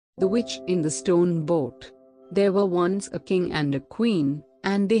The Witch in the Stone Boat. There were once a king and a queen,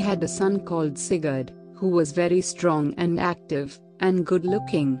 and they had a son called Sigurd, who was very strong and active, and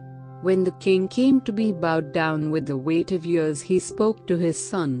good-looking. When the king came to be bowed down with the weight of years, he spoke to his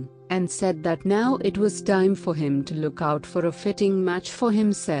son, and said that now it was time for him to look out for a fitting match for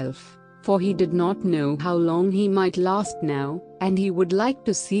himself, for he did not know how long he might last now, and he would like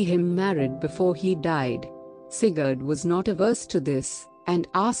to see him married before he died. Sigurd was not averse to this, and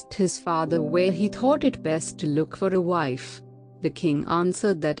asked his father where he thought it best to look for a wife. The king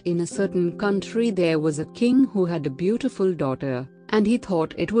answered that in a certain country there was a king who had a beautiful daughter, and he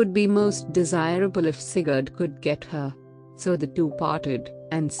thought it would be most desirable if Sigurd could get her. So the two parted,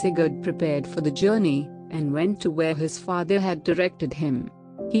 and Sigurd prepared for the journey, and went to where his father had directed him.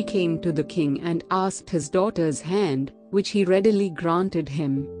 He came to the king and asked his daughter's hand, which he readily granted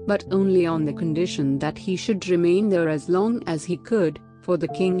him, but only on the condition that he should remain there as long as he could, for the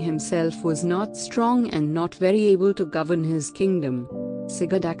king himself was not strong and not very able to govern his kingdom.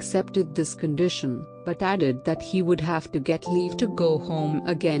 Sigurd accepted this condition, but added that he would have to get leave to go home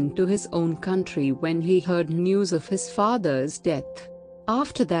again to his own country when he heard news of his father's death.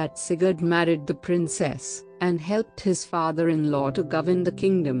 After that, Sigurd married the princess, and helped his father-in-law to govern the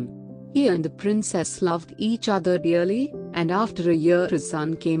kingdom. He and the princess loved each other dearly, and after a year a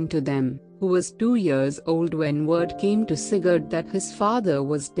son came to them, who was 2 years old when word came to Sigurd that his father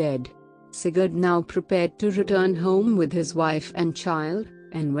was dead. Sigurd now prepared to return home with his wife and child,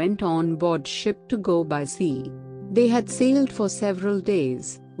 and went on board ship to go by sea. They had sailed for several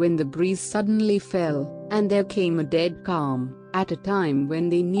days, when the breeze suddenly fell, and there came a dead calm, at a time when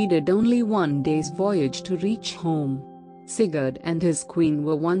they needed only 1 day's voyage to reach home. Sigurd and his queen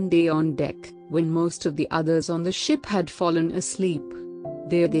were one day on deck, when most of the others on the ship had fallen asleep.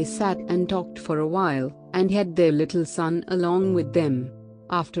 There they sat and talked for a while, and had their little son along with them.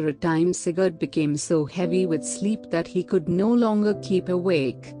 After a time Sigurd became so heavy with sleep that he could no longer keep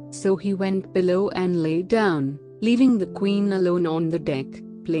awake, so he went below and lay down, leaving the queen alone on the deck,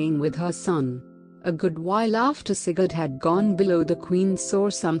 playing with her son. A good while after Sigurd had gone below, the queen saw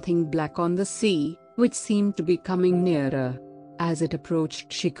something black on the sea, which seemed to be coming nearer. As it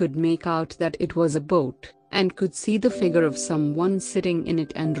approached, she could make out that it was a boat, and could see the figure of someone sitting in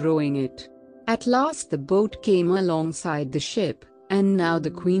it and rowing it. At last the boat came alongside the ship, and now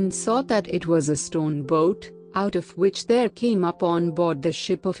the queen saw that it was a stone boat, out of which there came up on board the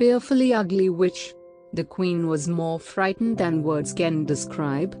ship a fearfully ugly witch. The queen was more frightened than words can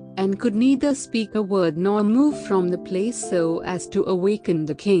describe, and could neither speak a word nor move from the place so as to awaken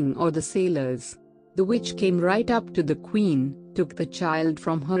the king or the sailors. The witch came right up to the queen, took the child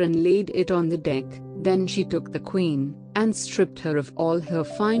from her and laid it on the deck. Then she took the queen, and stripped her of all her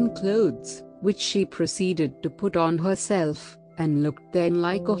fine clothes, which she proceeded to put on herself, and looked then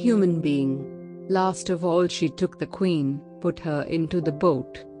like a human being. Last of all she took the queen, put her into the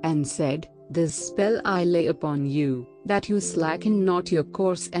boat, and said, "This spell I lay upon you, that you slacken not your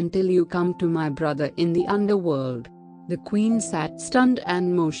course until you come to my brother in the underworld." The queen sat stunned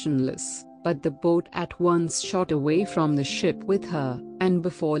and motionless, but the boat at once shot away from the ship with her, and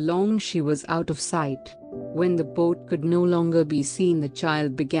before long she was out of sight. When the boat could no longer be seen, the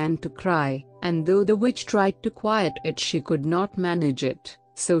child began to cry, and though the witch tried to quiet it, she could not manage it.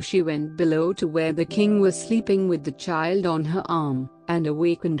 So she went below to where the king was sleeping with the child on her arm, and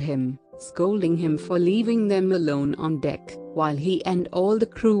awakened him, scolding him for leaving them alone on deck, while he and all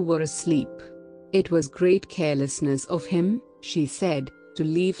the crew were asleep. "It was great carelessness of him," she said, "to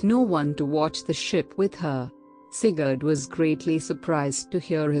leave no one to watch the ship with her." Sigurd was greatly surprised to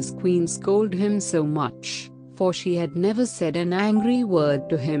hear his queen scold him so much, for she had never said an angry word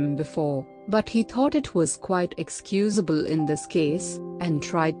to him before, but he thought it was quite excusable in this case, and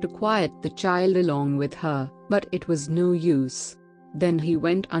tried to quiet the child along with her, but it was no use. Then he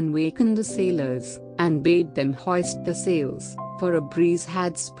went and wakened the sailors, and bade them hoist the sails, for a breeze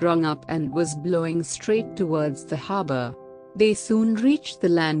had sprung up and was blowing straight towards the harbor. They soon reached the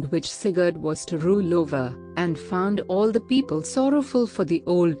land which Sigurd was to rule over, and found all the people sorrowful for the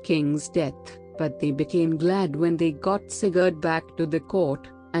old king's death, but they became glad when they got Sigurd back to the court,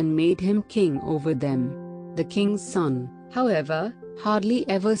 and made him king over them. The king's son, however, hardly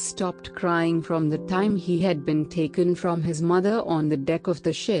ever stopped crying from the time he had been taken from his mother on the deck of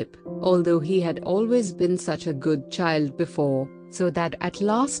the ship, although he had always been such a good child before, so that at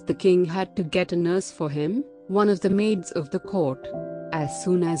last the king had to get a nurse for him, one of the maids of the court. As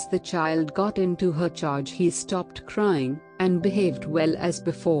soon as the child got into her charge, he stopped crying, and behaved well as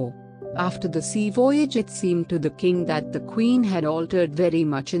before. After the sea voyage, it seemed to the king that the queen had altered very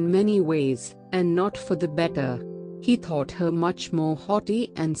much in many ways, and not for the better. He thought her much more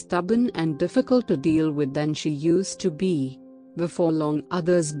haughty and stubborn and difficult to deal with than she used to be. Before long,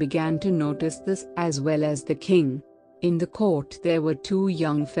 others began to notice this as well as the king. In the court there were two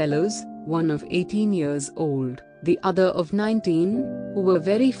young fellows, one of 18 years old, the other of 19, who were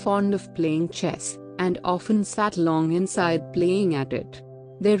very fond of playing chess, and often sat long inside playing at it.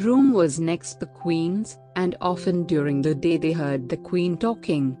 Their room was next the queen's, and often during the day they heard the queen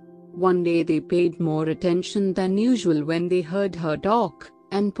talking. One day they paid more attention than usual when they heard her talk,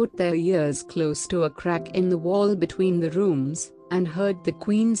 and put their ears close to a crack in the wall between the rooms, and heard the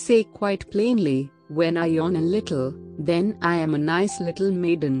queen say quite plainly, "When I yawn a little, then I am a nice little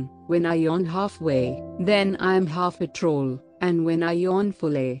maiden, when I yawn halfway, then I am half a troll, and when I yawn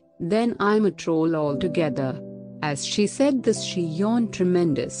fully, then I am a troll altogether." As she said this she yawned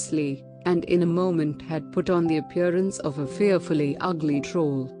tremendously, and in a moment had put on the appearance of a fearfully ugly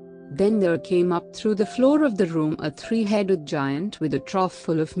troll. Then there came up through the floor of the room a three-headed giant with a trough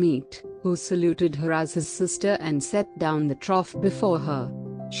full of meat, who saluted her as his sister and set down the trough before her.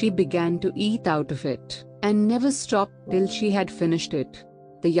 She began to eat out of it, and never stopped till she had finished it.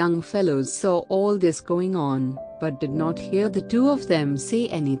 The young fellows saw all this going on, but did not hear the two of them say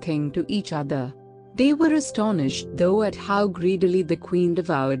anything to each other. They were astonished though at how greedily the queen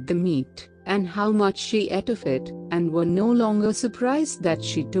devoured the meat, and how much she ate of it, and were no longer surprised that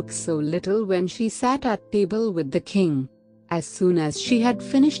she took so little when she sat at table with the king. As soon as she had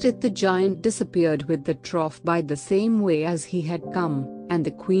finished it, the giant disappeared with the trough by the same way as he had come, and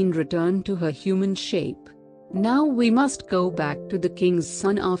the queen returned to her human shape. Now we must go back to the king's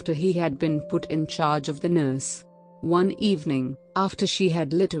son after he had been put in charge of the nurse. One evening, after she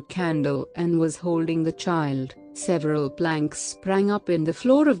had lit a candle and was holding the child, several planks sprang up in the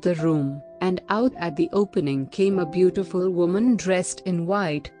floor of the room, and out at the opening came a beautiful woman dressed in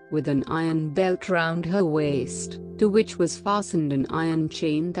white, with an iron belt round her waist, to which was fastened an iron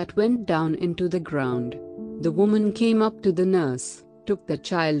chain that went down into the ground. The woman came up to the nurse, took the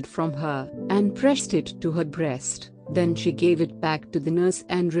child from her, and pressed it to her breast. Then she gave it back to the nurse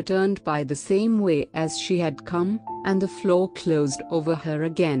and returned by the same way as she had come, and the floor closed over her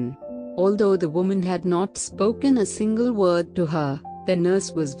again. Although the woman had not spoken a single word to her, the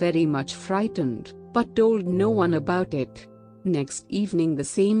nurse was very much frightened, but told no one about it. Next evening the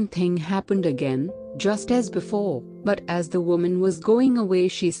same thing happened again, just as before, but as the woman was going away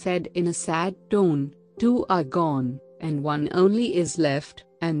she said in a sad tone, "Two are gone, and one only is left,"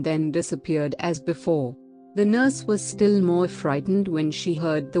 and then disappeared as before. The nurse was still more frightened when she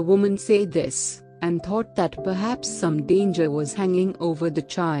heard the woman say this, and thought that perhaps some danger was hanging over the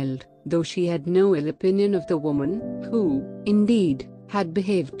child, though she had no ill opinion of the woman, who, indeed, had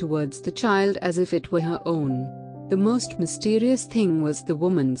behaved towards the child as if it were her own. The most mysterious thing was the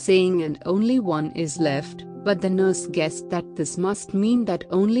woman saying "and only one is left," but the nurse guessed that this must mean that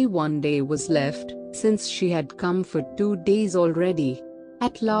only one day was left, since she had come for 2 days already.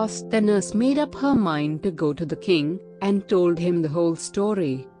 At last the nurse made up her mind to go to the king, and told him the whole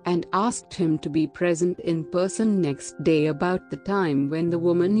story, and asked him to be present in person next day about the time when the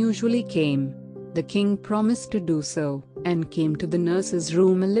woman usually came. The king promised to do so, and came to the nurse's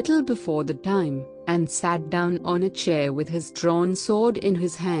room a little before the time, and sat down on a chair with his drawn sword in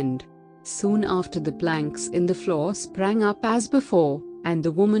his hand. Soon after the planks in the floor sprang up as before, and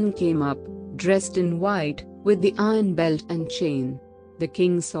the woman came up, dressed in white, with the iron belt and chain. The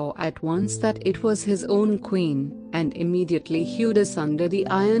king saw at once that it was his own queen, and immediately hewed asunder the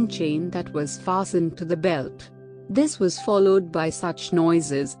iron chain that was fastened to the belt. This was followed by such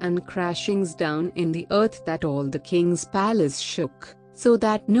noises and crashings down in the earth that all the king's palace shook, so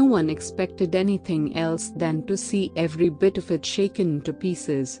that no one expected anything else than to see every bit of it shaken to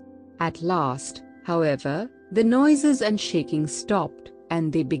pieces. At last, however, the noises and shaking stopped,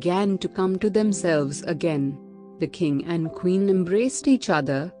 and they began to come to themselves again. The king and queen embraced each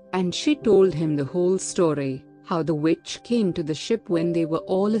other, and she told him the whole story, how the witch came to the ship when they were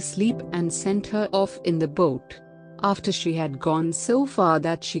all asleep and sent her off in the boat. After she had gone so far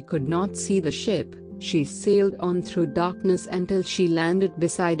that she could not see the ship, she sailed on through darkness until she landed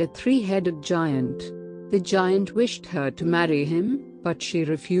beside a three-headed giant. The giant wished her to marry him, but she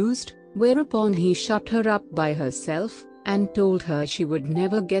refused, whereupon he shut her up by herself, and told her she would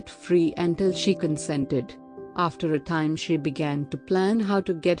never get free until she consented. After a time she began to plan how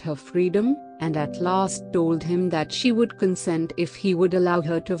to get her freedom, and at last told him that she would consent if he would allow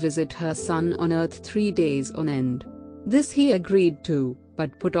her to visit her son on earth 3 days on end. This he agreed to,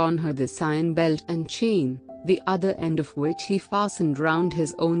 but put on her this iron belt and chain, the other end of which he fastened round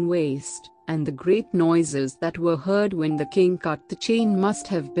his own waist, and the great noises that were heard when the king cut the chain must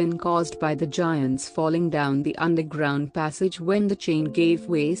have been caused by the giants falling down the underground passage when the chain gave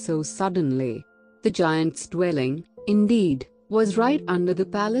way so suddenly. The giant's dwelling, indeed, was right under the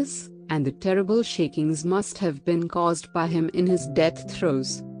palace, and the terrible shakings must have been caused by him in his death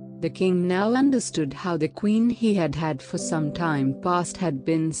throes. The king now understood how the queen he had had for some time past had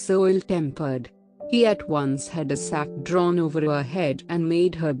been so ill-tempered. He at once had a sack drawn over her head and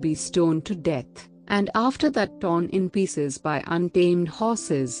made her be stoned to death, and after that torn in pieces by untamed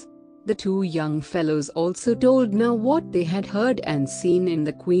horses. The two young fellows also told now what they had heard and seen in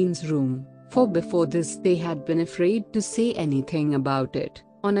the queen's room, for before this they had been afraid to say anything about it,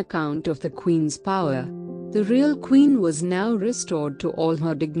 on account of the queen's power. The real queen was now restored to all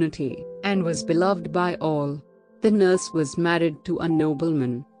her dignity, and was beloved by all. The nurse was married to a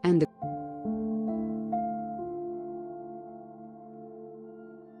nobleman, and the